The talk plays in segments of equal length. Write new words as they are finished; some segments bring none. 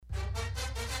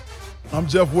I'm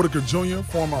Jeff Whitaker Jr.,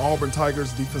 former Auburn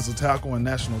Tigers defensive tackle and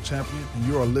national champion, and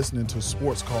you are listening to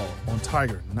Sports Call on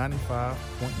Tiger 95.9.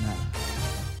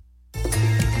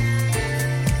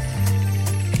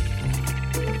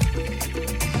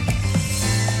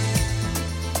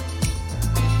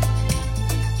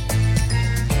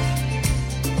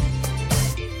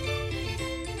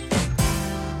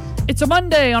 It's a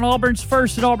Monday on Auburn's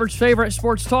first and Auburn's favorite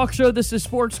sports talk show. This is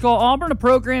Sports Call Auburn, a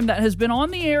program that has been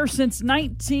on the air since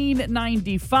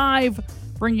 1995,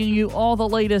 bringing you all the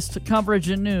latest coverage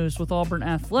and news with Auburn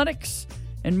athletics.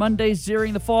 And Mondays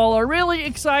during the fall are really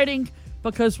exciting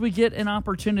because we get an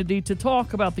opportunity to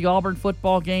talk about the Auburn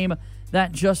football game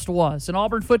that just was. An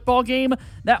Auburn football game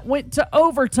that went to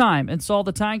overtime and saw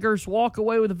the Tigers walk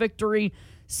away with a victory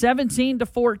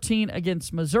 17-14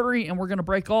 against Missouri, and we're going to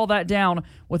break all that down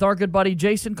with our good buddy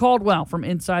Jason Caldwell from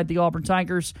Inside the Auburn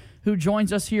Tigers, who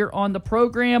joins us here on the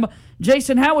program.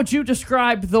 Jason, how would you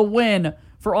describe the win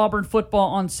for Auburn football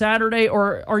on Saturday,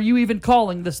 or are you even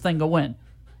calling this thing a win?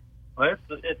 Well,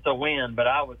 it's a win, but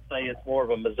I would say it's more of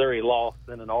a Missouri loss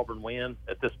than an Auburn win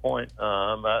at this point.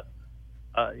 I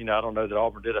don't know that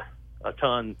Auburn did a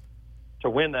ton to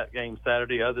win that game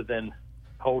Saturday other than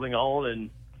holding on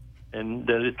and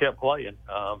they just kept playing.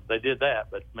 They did that,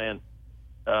 but, man,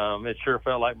 it sure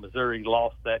felt like Missouri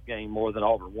lost that game more than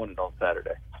Auburn won it on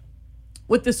Saturday.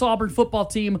 With this Auburn football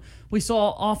team, we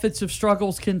saw offensive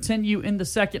struggles continue in the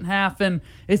second half, and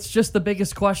it's just the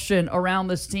biggest question around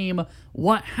this team.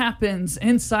 What happens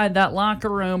inside that locker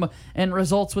room and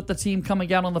results with the team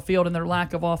coming out on the field and their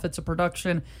lack of offensive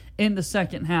production in the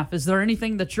second half? Is there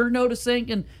anything that you're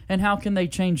noticing, and how can they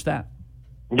change that?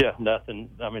 Yeah, nothing.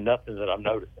 Nothing that I'm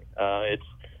noticing.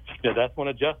 That's when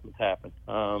adjustments happen.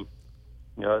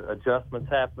 Adjustments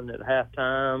happen at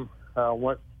halftime.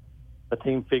 Once the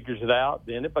team figures it out,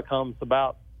 then it becomes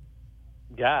about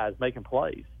guys making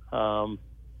plays. And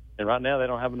right now they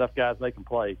don't have enough guys making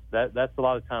plays. That's a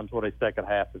lot of times what a second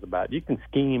half is about. You can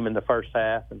scheme in the first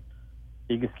half and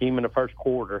you can scheme in the first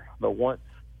quarter, but once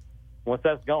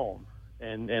that's gone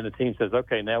and the team says,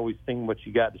 okay, now we've seen what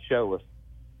you got to show us,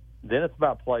 then it's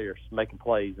about players making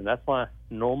plays. And that's why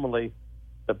normally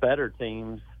the better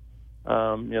teams,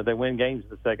 they win games in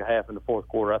the second half in the fourth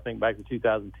quarter. I think back in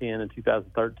 2010 and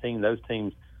 2013, those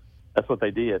teams, that's what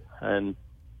they did. And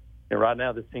right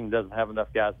now this team doesn't have enough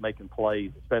guys making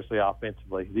plays, especially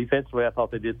offensively. Defensively, I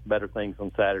thought they did some better things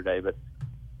on Saturday, but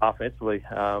offensively,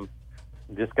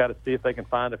 just got to see if they can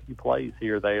find a few plays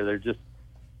here or there.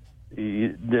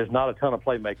 There's not a ton of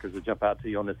playmakers that jump out to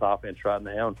you on this offense right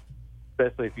now,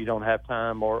 especially if you don't have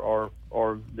time or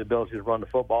the ability to run the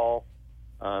football.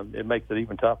 It makes it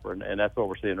even tougher, and that's what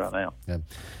we're seeing right now.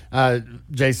 Yeah.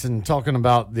 Jason, talking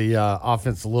about the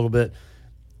offense a little bit,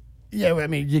 yeah, I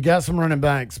mean, you got some running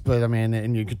backs, but, I mean,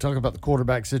 and you could talk about the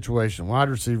quarterback situation, wide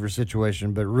receiver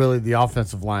situation, but really the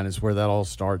offensive line is where that all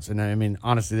starts. And, I mean,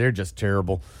 honestly, they're just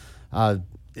terrible. What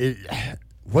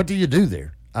do you do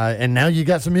there? And now you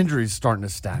got some injuries starting to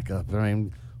stack up. I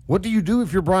mean, what do you do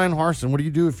if you're Brian Harsin? What do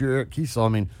you do if you're Eric Kiesel? I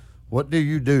mean, what do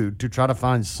you do to try to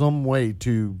find some way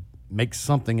to make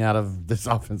something out of this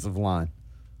offensive line?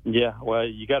 Yeah, well,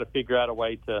 you got to figure out a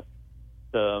way to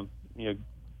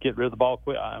get rid of the ball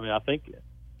quick. I mean, I think,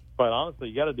 quite honestly,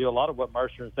 you got to do a lot of what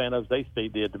Mercer and San Jose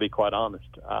State did, to be quite honest.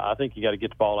 I think you got to get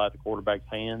the ball out of the quarterback's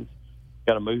hands.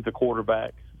 Got to move the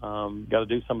quarterback. Got to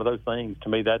do some of those things. To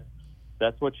me,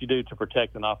 that's what you do to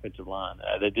protect an offensive line.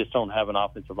 They just don't have an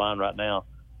offensive line right now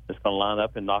that's going to line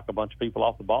up and knock a bunch of people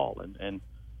off the ball. And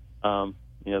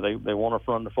they want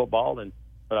to run the football,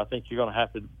 but I think you're going to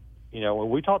have to, when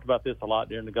we talked about this a lot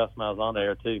during the Gus Malzahn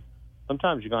era too,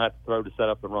 sometimes you're going to have to throw to set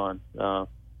up the run.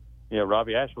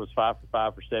 Robbie Asher was 5 for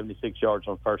 5 for 76 yards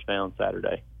on first down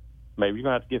Saturday. Maybe you're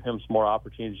going to have to give him some more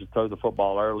opportunities to throw the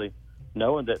football early,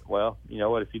 knowing that, well, you know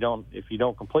what, if you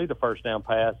don't complete the first down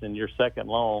pass and you're second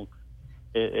long,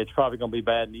 it's probably going to be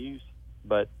bad news.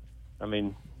 But, I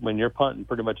mean, when you're punting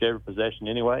pretty much every possession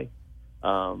anyway,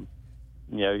 sooner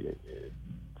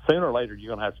or later you're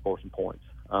going to have to score some points.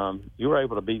 You were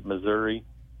able to beat Missouri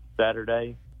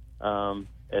Saturday,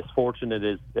 as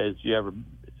fortunate as you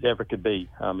ever could be.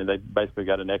 I mean, they basically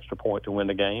got an extra point to win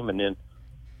the game, and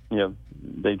then,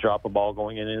 they drop a ball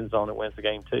going in the end zone that wins the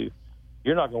game too.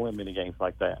 You're not going to win many games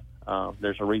like that.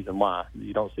 There's a reason why.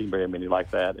 You don't see very many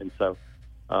like that. And so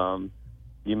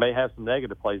you may have some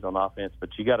negative plays on offense, but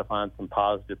you got to find some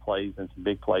positive plays and some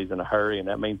big plays in a hurry, and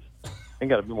that means you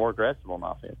got to be more aggressive on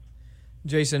offense.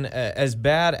 Jason, as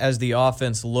bad as the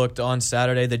offense looked on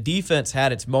Saturday, the defense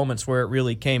had its moments where it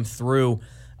really came through.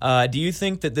 Do you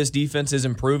think that this defense is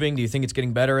improving? Do you think it's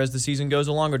getting better as the season goes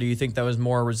along, or do you think that was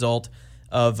more a result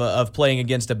of playing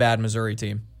against a bad Missouri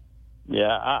team? Yeah,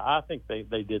 I think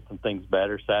they did some things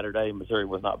better Saturday. Missouri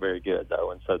was not very good,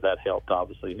 though, and so that helped,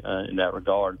 obviously, in that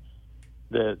regard.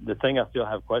 The thing I still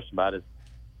have a question about is,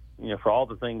 for all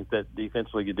the things that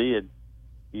defensively you did,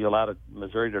 you allowed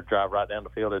Missouri to drive right down the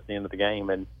field at the end of the game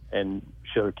and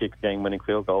should have kicked a game-winning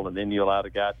field goal, and then you allowed a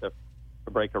guy to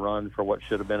break a run for what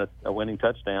should have been a winning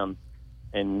touchdown,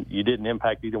 and you didn't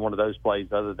impact either one of those plays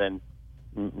other than,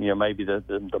 maybe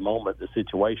the moment, the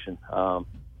situation.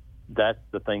 That's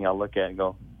the thing I look at and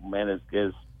go, man,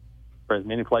 for as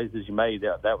many plays as you made,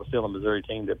 that was still a Missouri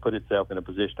team that put itself in a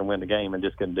position to win the game and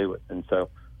just couldn't do it. And so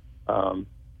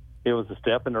it was a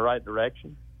step in the right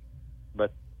direction,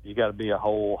 but you got to be a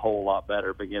whole lot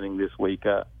better beginning this week.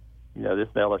 This is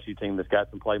an LSU team that's got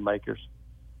some playmakers.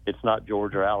 It's not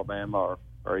Georgia or Alabama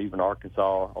or even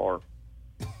Arkansas or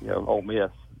Ole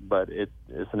Miss, but it's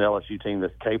an LSU team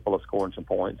that's capable of scoring some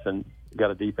points and got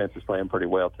a defense that's playing pretty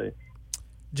well too.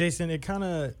 Jason, it kind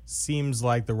of seems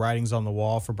like the writing's on the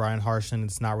wall for Bryan Harsin.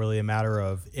 It's not really a matter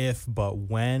of if, but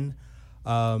when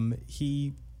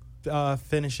he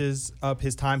finishes up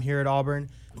his time here at Auburn.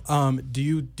 Do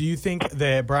you think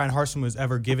that Bryan Harsin was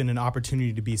ever given an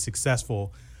opportunity to be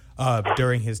successful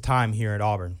during his time here at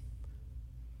Auburn?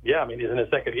 Yeah, I mean, he's in his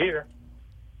second year.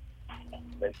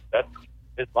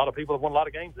 A lot of people have won a lot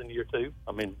of games in year two.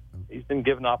 I mean, he's been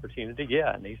given an opportunity,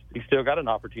 yeah, and he's still got an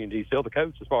opportunity. He's still the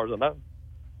coach, as far as I know.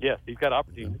 Yes, he's got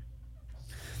opportunity.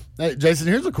 Hey, Jason,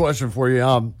 here's a question for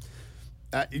you.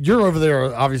 You're over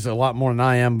there obviously a lot more than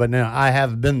I am, but now I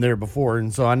have been there before,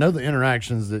 and so I know the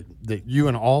interactions that you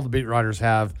and all the beat writers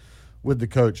have with the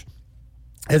coach.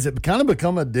 Has it kind of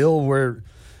become a deal where,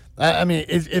 I mean,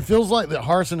 it feels like that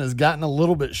Harsin has gotten a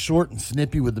little bit short and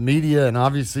snippy with the media, and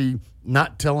obviously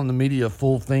not telling the media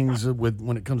full things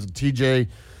when it comes to TJ.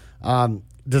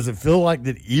 Does it feel like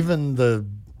that even the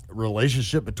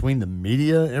relationship between the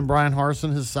media and Bryan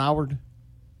Harsin has soured?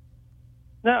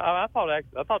 No, I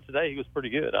thought today he was pretty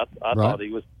good. I thought he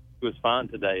was fine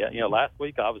today. Last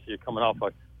week, obviously, you're coming off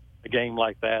a game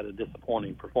like that, a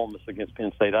disappointing performance against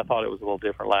Penn State. I thought it was a little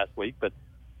different last week, but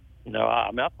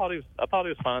I thought he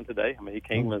was fine today. I mean, he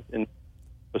came was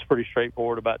pretty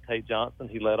straightforward about Tate Johnson.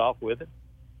 He led off with it.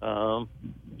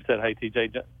 Said, hey,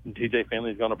 TJ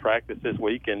Finley's going to practice this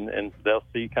week, and they'll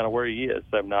see kind of where he is.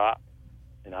 So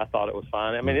I thought it was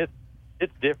fine. I mean,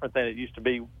 it's different than it used to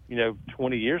be,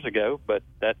 20 years ago, but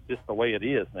that's just the way it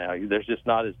is now. There's just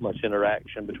not as much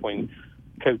interaction between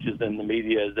coaches and the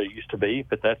media as there used to be,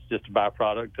 but that's just a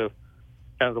byproduct of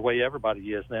kind of the way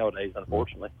everybody is nowadays,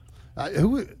 unfortunately.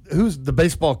 Who's the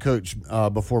baseball coach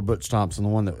before Butch Thompson, the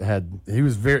one that he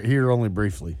was here only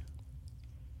briefly?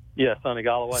 Yeah, Sonny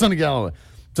Galloway. Sonny Galloway.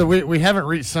 So we haven't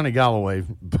reached Sonny Galloway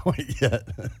point yet.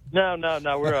 No,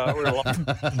 we're a long.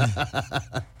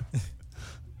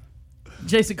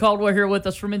 Jason Caldwell here with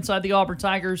us from inside the Auburn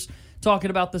Tigers,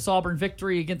 talking about this Auburn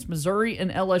victory against Missouri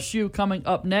and LSU coming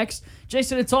up next.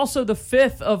 Jason, it's also the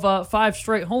fifth of 5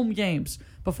 straight home games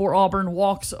before Auburn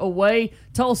walks away.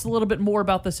 Tell us a little bit more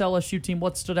about this LSU team.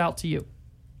 What stood out to you?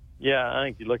 Yeah, I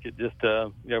think you look at just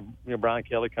Brian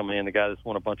Kelly coming in, the guy that's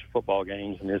won a bunch of football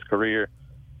games in his career.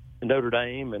 Notre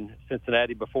Dame and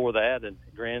Cincinnati before that, and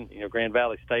Grand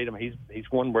Valley State. I mean,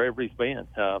 he's won wherever he's been.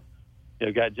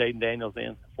 Got Jaden Daniels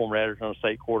in, former Arizona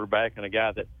State quarterback, and a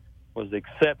guy that was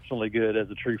exceptionally good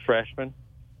as a true freshman.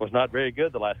 Was not very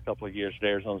good the last couple of years at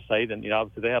Arizona State, and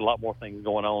obviously they had a lot more things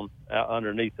going on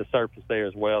underneath the surface there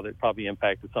as well that probably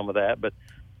impacted some of that. But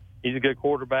he's a good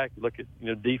quarterback. You look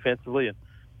at defensively, and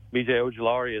B.J.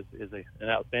 Ojulari is an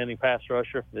outstanding pass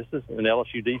rusher. This is an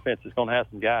LSU defense that's going to have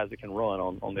some guys that can run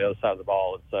on the other side of the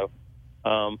ball. And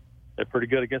so they're pretty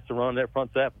good against the run, their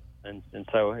front seven. And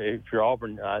so if you're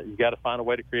Auburn, you got to find a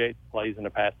way to create plays in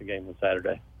the passing game on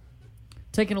Saturday.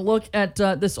 Taking a look at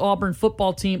this Auburn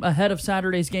football team ahead of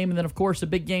Saturday's game, and then, of course, a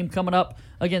big game coming up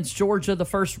against Georgia, the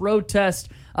first road test.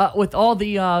 With all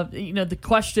the the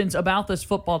questions about this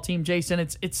football team, Jason,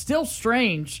 it's still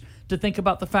strange to think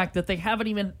about the fact that they haven't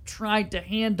even tried to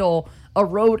handle a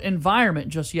road environment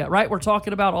just yet, right? We're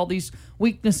talking about all these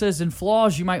weaknesses and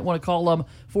flaws, you might want to call them,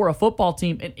 for a football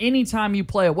team. And anytime you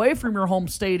play away from your home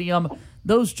stadium,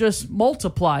 those just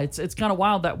multiply. It's kind of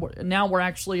wild that now we're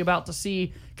actually about to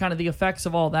see kind of the effects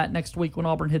of all that next week when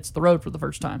Auburn hits the road for the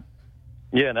first time.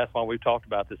 Yeah, and that's why we've talked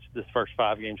about this first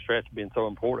 5-game stretch being so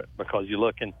important, because you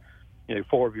look and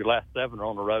 4 of your last 7 are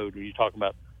on the road. When you're talking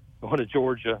about going to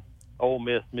Georgia, Ole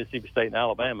Miss, Mississippi State, and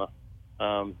Alabama,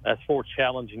 that's 4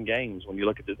 challenging games when you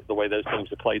look at the way those teams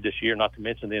have played this year, not to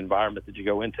mention the environment that you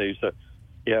go into. So,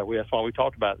 yeah, that's why we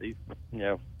talked about these,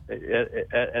 at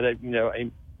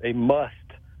a must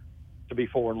to be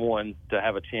 4-1 to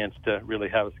have a chance to really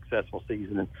have a successful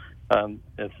season. And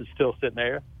it's still sitting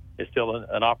there. It's still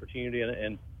an opportunity,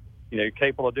 and you're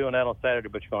capable of doing that on Saturday,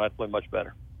 but you're going to have to play much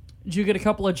better. Did you get a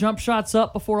couple of jump shots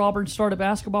up before Auburn started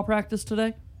basketball practice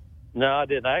today? No, I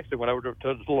didn't. I actually went over to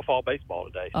little fall baseball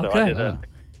today. So Okay. I did a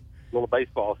little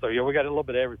baseball. So, we got a little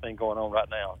bit of everything going on right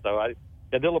now. So I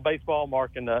did a little baseball,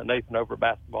 Mark and Nathan over at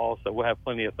basketball. So we'll have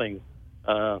plenty of things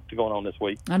to going on this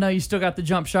week. I know you still got the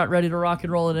jump shot ready to rock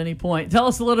and roll at any point. Tell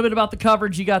us a little bit about the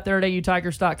coverage you got there at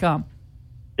AUTigers.com.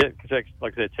 Yeah,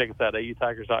 like I said, check us out at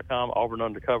AUTigers.com,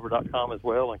 AuburnUndercover.com as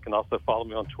well, and can also follow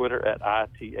me on Twitter at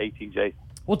ITATJason.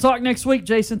 We'll talk next week,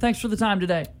 Jason. Thanks for the time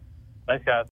today. Thanks, guys.